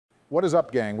What is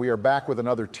up, gang? We are back with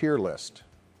another tier list.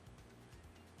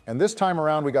 And this time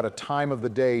around, we got a time of the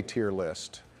day tier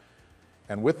list.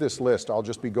 And with this list, I'll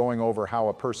just be going over how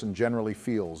a person generally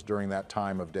feels during that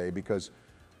time of day, because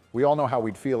we all know how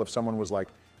we'd feel if someone was like,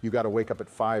 you got to wake up at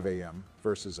 5 a.m.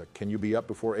 versus a, can you be up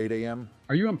before 8 a.m.?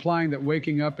 Are you implying that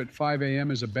waking up at 5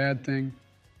 a.m. is a bad thing?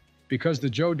 Because the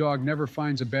Joe Dog never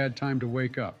finds a bad time to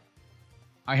wake up.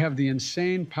 I have the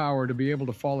insane power to be able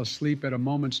to fall asleep at a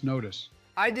moment's notice.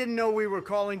 I didn't know we were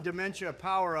calling dementia a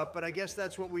power-up, but I guess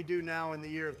that's what we do now in the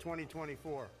year of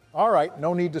 2024. All right,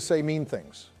 no need to say mean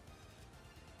things.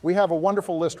 We have a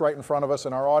wonderful list right in front of us,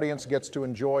 and our audience gets to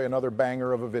enjoy another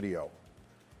banger of a video.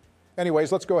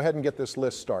 Anyways, let's go ahead and get this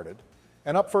list started.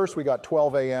 And up first, we got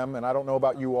 12 a.m., and I don't know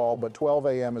about you all, but 12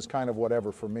 a.m. is kind of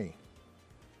whatever for me.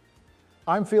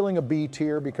 I'm feeling a B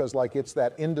tier because it's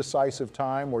that indecisive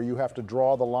time where you have to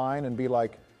draw the line and be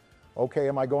like, okay,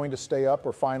 am I going to stay up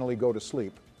or finally go to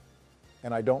sleep?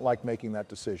 And I don't like making that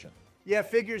decision. Yeah,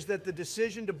 figures that the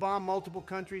decision to bomb multiple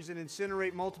countries and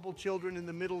incinerate multiple children in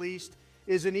the Middle East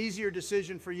is an easier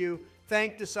decision for you,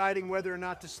 thank deciding whether or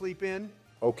not to sleep in.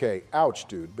 Okay, ouch,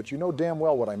 dude, but you know damn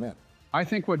well what I meant. I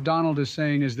think what Donald is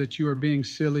saying is that you are being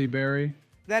silly, Barry.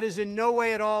 That is in no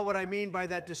way at all what I mean by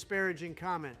that disparaging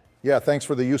comment. Yeah, thanks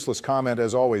for the useless comment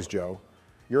as always, Joe.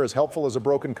 You're as helpful as a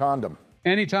broken condom.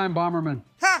 Anytime, Bomberman.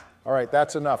 Ha! All right,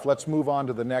 that's enough. Let's move on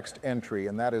to the next entry,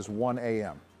 and that is 1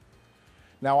 a.m.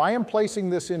 Now, I am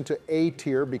placing this into A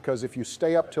tier because if you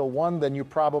stay up till 1, then you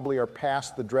probably are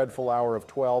past the dreadful hour of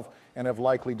 12 and have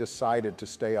likely decided to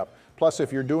stay up. Plus,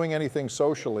 if you're doing anything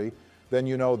socially, then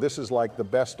you know this is like the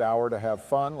best hour to have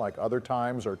fun, like other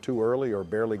times are too early or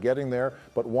barely getting there,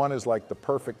 but 1 is like the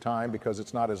perfect time because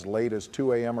it's not as late as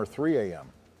 2 a.m. or 3 a.m.,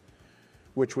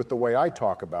 which with the way I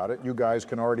talk about it, you guys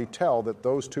can already tell that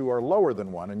those two are lower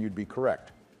than 1, and you'd be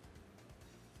correct.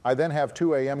 I then have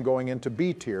 2 a.m. going into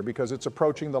B tier because it's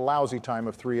approaching the lousy time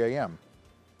of 3 a.m.,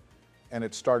 and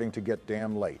it's starting to get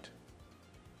damn late.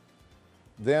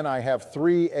 Then I have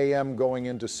 3 a.m. going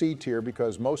into C tier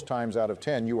because most times out of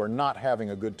 10, you are not having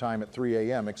a good time at 3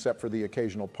 a.m. except for the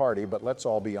occasional party, but let's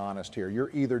all be honest here.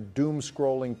 You're either doom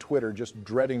scrolling Twitter just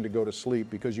dreading to go to sleep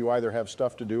because you either have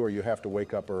stuff to do or you have to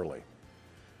wake up early.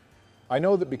 I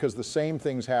know that because the same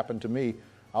things happen to me,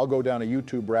 I'll go down a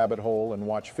YouTube rabbit hole and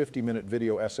watch 50-minute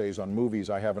video essays on movies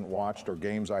I haven't watched or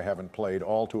games I haven't played,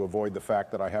 all to avoid the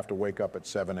fact that I have to wake up at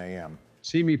 7 a.m.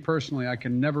 See, me personally, I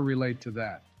can never relate to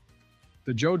that.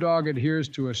 The Joe Dog adheres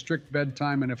to a strict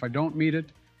bedtime, and if I don't meet it,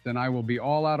 then I will be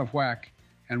all out of whack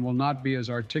and will not be as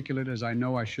articulate as I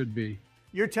know I should be.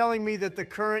 You're telling me that the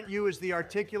current you is the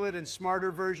articulate and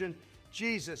smarter version?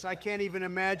 Jesus, I can't even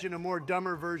imagine a more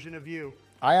dumber version of you.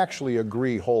 I actually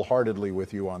agree wholeheartedly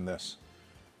with you on this.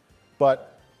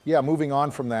 But yeah, moving on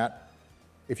from that,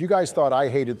 if you guys thought I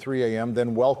hated 3 a.m.,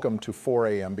 then welcome to 4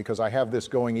 a.m. because I have this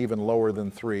going even lower than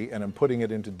 3 and I'm putting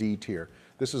it into D tier.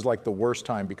 This is like the worst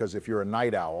time because if you're a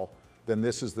night owl, then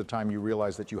this is the time you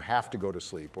realize that you have to go to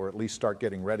sleep or at least start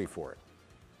getting ready for it.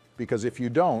 Because if you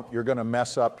don't, you're gonna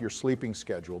mess up your sleeping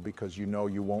schedule because you know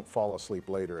you won't fall asleep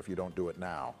later if you don't do it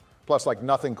now. Plus,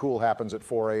 nothing cool happens at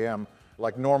 4 a.m.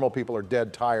 Normal people are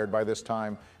dead tired by this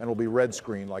time and will be red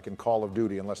screen like in Call of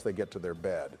Duty unless they get to their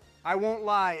bed. I won't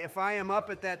lie, if I am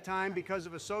up at that time because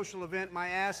of a social event, my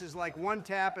ass is like one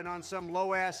tap and on some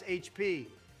low-ass HP.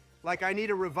 Like I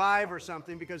need a revive or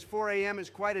something because 4 a.m.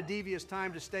 is quite a devious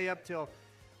time to stay up till.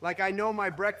 Like I know my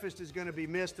breakfast is going to be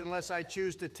missed unless I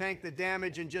choose to tank the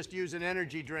damage and just use an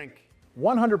energy drink.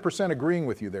 100% agreeing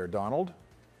with you there, Donald.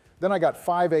 Then I got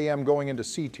 5 a.m. going into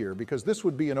C tier because this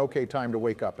would be an okay time to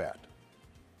wake up at.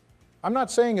 I'm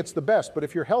not saying it's the best, but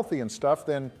if you're healthy and stuff,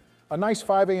 then a nice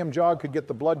 5 a.m. jog could get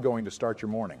the blood going to start your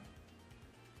morning.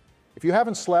 If you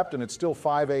haven't slept and it's still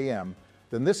 5 a.m.,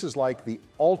 then this is like the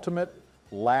ultimate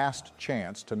last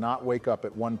chance to not wake up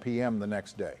at 1 p.m. the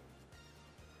next day.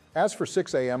 As for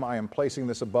 6 a.m., I am placing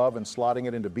this above and slotting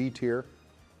it into B tier.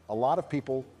 A lot of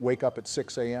people wake up at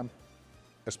 6 a.m.,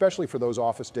 especially for those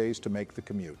office days to make the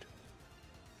commute.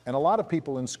 And a lot of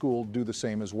people in school do the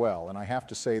same as well, and I have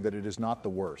to say that it is not the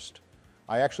worst.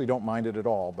 I actually don't mind it at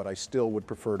all, but I still would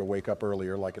prefer to wake up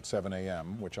earlier, like at 7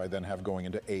 a.m., which I then have going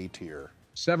into A tier.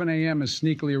 7 a.m. is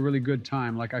sneakily a really good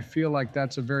time. I feel like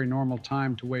that's a very normal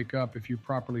time to wake up if you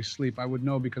properly sleep. I would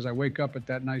know because I wake up at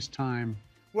that nice time.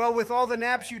 Well, with all the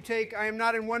naps you take, I am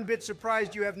not in one bit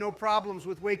surprised you have no problems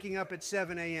with waking up at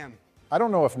 7 a.m. I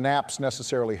don't know if naps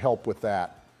necessarily help with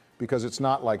that, because it's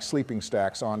not like sleeping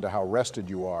stacks onto how rested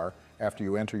you are after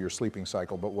you enter your sleeping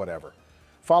cycle, but whatever.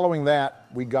 Following that,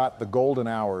 we got the golden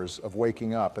hours of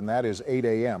waking up, and that is 8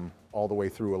 a.m. all the way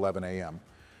through 11 a.m.,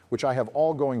 which I have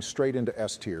all going straight into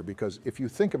S tier, because if you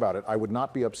think about it, I would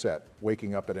not be upset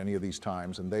waking up at any of these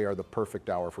times, and they are the perfect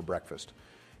hour for breakfast.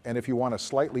 And if you want a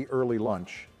slightly early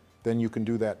lunch, then you can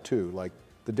do that too. Like,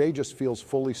 the day just feels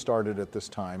fully started at this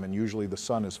time, and usually the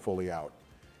sun is fully out.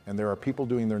 And there are people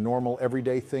doing their normal,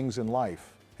 everyday things in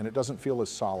life, and it doesn't feel as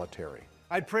solitary.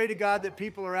 I'd pray to God that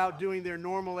people are out doing their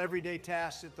normal, everyday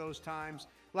tasks at those times.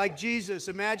 Like Jesus,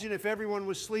 imagine if everyone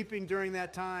was sleeping during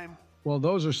that time. Well,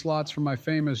 those are slots for my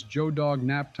famous Joe Dog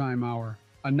nap time hour.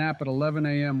 A nap at 11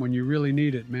 a.m. when you really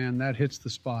need it, man, that hits the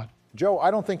spot. Joe, I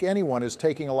don't think anyone is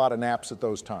taking a lot of naps at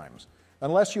those times,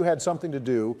 unless you had something to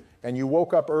do and you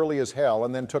woke up early as hell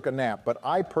and then took a nap, but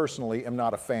I personally am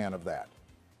not a fan of that.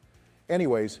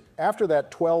 Anyways, after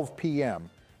that 12 p.m.,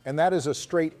 and that is a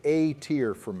straight A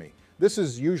tier for me. This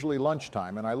is usually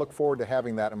lunchtime, and I look forward to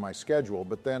having that in my schedule,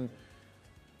 but then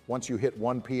once you hit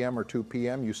 1 p.m. or 2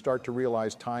 p.m., you start to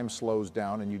realize time slows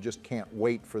down and you just can't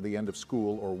wait for the end of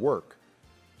school or work.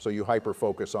 So you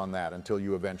hyper-focus on that until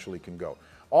you eventually can go.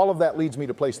 All of that leads me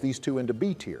to place these two into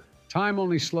B tier. Time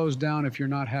only slows down if you're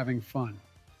not having fun.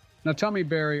 Now tell me,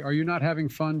 Barry, are you not having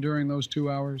fun during those 2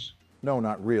 hours? No,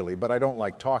 not really, but I don't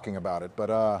like talking about it.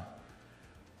 But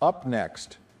up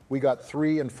next, we got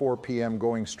 3 and 4 p.m.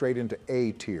 going straight into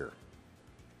A tier.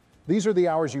 These are the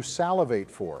hours you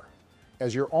salivate for,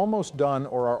 as you're almost done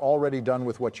or are already done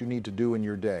with what you need to do in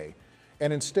your day.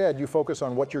 And instead, you focus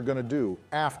on what you're going to do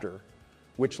after,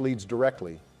 which leads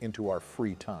directly into our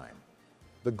free time.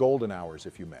 The golden hours,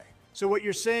 if you may. So what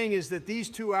you're saying is that these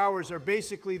 2 hours are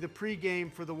basically the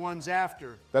pregame for the ones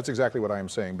after. That's exactly what I am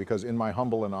saying, because in my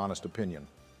humble and honest opinion,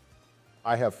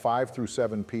 I have 5 through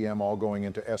 7 p.m. all going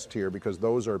into S tier, because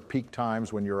those are peak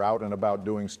times when you're out and about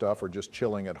doing stuff or just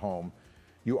chilling at home.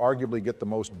 You arguably get the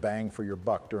most bang for your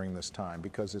buck during this time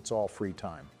because it's all free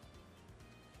time.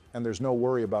 And there's no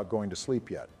worry about going to sleep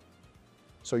yet.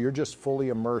 So you're just fully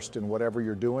immersed in whatever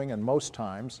you're doing, and most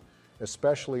times,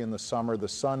 especially in the summer, the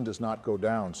sun does not go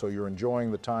down, so you're enjoying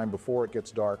the time before it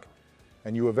gets dark,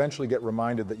 and you eventually get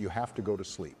reminded that you have to go to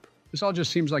sleep. This all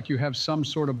just seems like you have some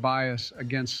sort of bias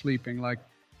against sleeping. Like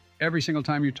every single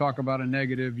time you talk about a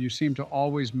negative, you seem to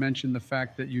always mention the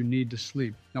fact that you need to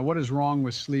sleep. Now, what is wrong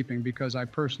with sleeping? Because I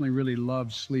personally really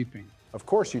love sleeping. Of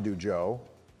course you do, Joe.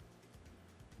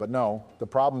 But no, the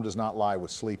problem does not lie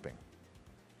with sleeping.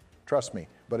 Trust me,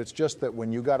 but it's just that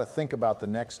when you got to think about the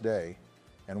next day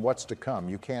and what's to come,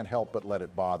 you can't help but let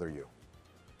it bother you.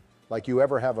 Like you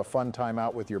ever have a fun time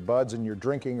out with your buds and you're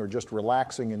drinking or just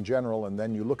relaxing in general, and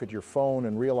then you look at your phone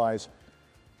and realize,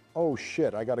 oh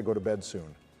shit, I got to go to bed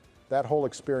soon. That whole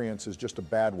experience is just a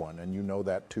bad one, and you know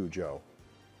that too, Joe.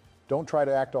 Don't try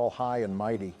to act all high and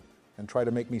mighty and try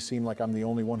to make me seem like I'm the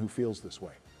only one who feels this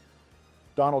way.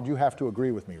 Donald, you have to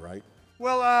agree with me, right?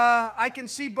 Well, I can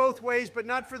see both ways, but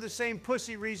not for the same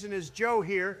pussy reason as Joe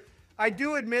here. I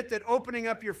do admit that opening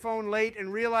up your phone late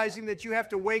and realizing that you have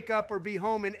to wake up or be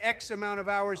home in X amount of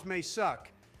hours may suck.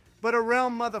 But a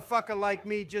realm motherfucker like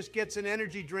me just gets an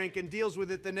energy drink and deals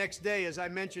with it the next day, as I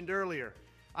mentioned earlier.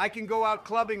 I can go out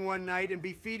clubbing one night and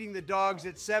be feeding the dogs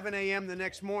at 7 a.m. the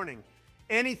next morning.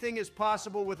 Anything is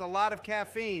possible with a lot of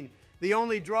caffeine. The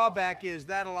only drawback is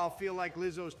that'll all feel like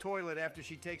Lizzo's toilet after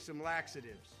she takes some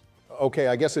laxatives. Okay,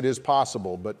 I guess it is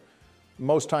possible, but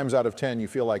most times out of 10, you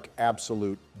feel like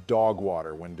absolute dog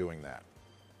water when doing that.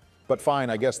 But fine,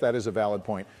 I guess that is a valid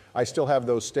point. I still have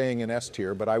those staying in S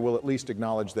tier, but I will at least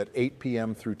acknowledge that 8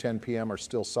 p.m. through 10 p.m. are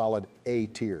still solid A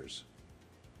tiers.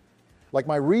 Like,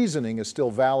 my reasoning is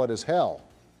still valid as hell.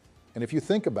 And if you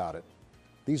think about it,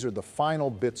 these are the final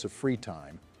bits of free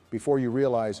time before you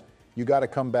realize you got to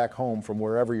come back home from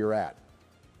wherever you're at,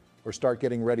 or start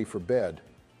getting ready for bed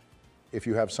if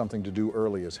you have something to do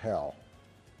early as hell.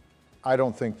 I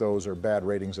don't think those are bad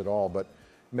ratings at all, but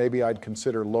maybe I'd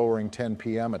consider lowering 10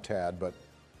 p.m. a tad, but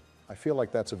I feel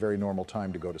like that's a very normal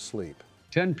time to go to sleep.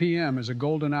 10 p.m. is a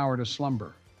golden hour to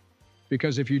slumber.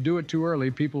 Because if you do it too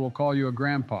early, people will call you a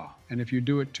grandpa. And if you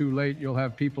do it too late, you'll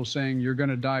have people saying you're going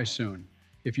to die soon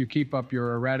if you keep up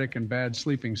your erratic and bad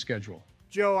sleeping schedule.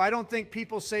 Joe, I don't think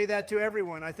people say that to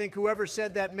everyone. I think whoever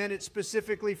said that meant it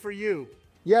specifically for you.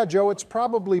 Yeah, Joe, it's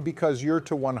probably because you're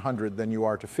to 100 than you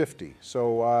are to 50.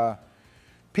 So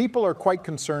people are quite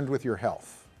concerned with your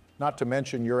health. Not to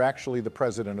mention you're actually the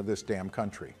president of this damn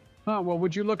country. Well,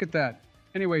 would you look at that?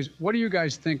 Anyways, what do you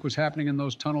guys think was happening in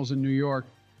those tunnels in New York?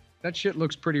 That shit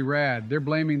looks pretty rad. They're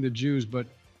blaming the Jews, but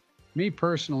me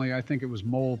personally, I think it was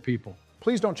mole people.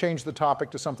 Please don't change the topic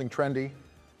to something trendy,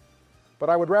 but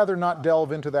I would rather not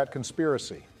delve into that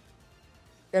conspiracy.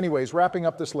 Anyways, wrapping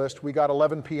up this list, we got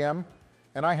 11 p.m.,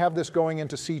 and I have this going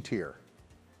into C tier.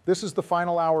 This is the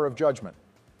final hour of judgment.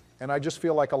 and I just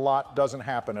feel like a lot doesn't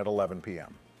happen at 11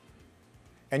 p.m.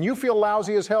 And you feel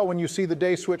lousy as hell when you see the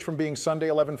day switch from being Sunday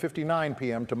 11:59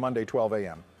 p.m. to Monday 12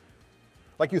 a.m.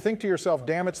 Like you think to yourself,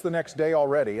 damn, it's the next day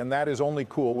already, and that is only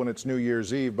cool when it's New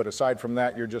Year's Eve, but aside from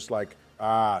that, you're just like,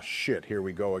 ah, shit, here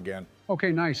we go again.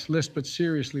 Okay, nice list, but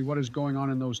seriously, what is going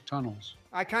on in those tunnels?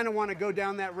 I kind of want to go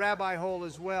down that rabbi hole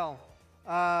as well.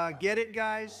 Get it,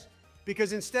 guys?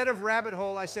 Because instead of rabbit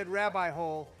hole, I said rabbi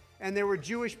hole, and there were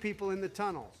Jewish people in the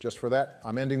tunnels. Just for that,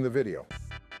 I'm ending the video.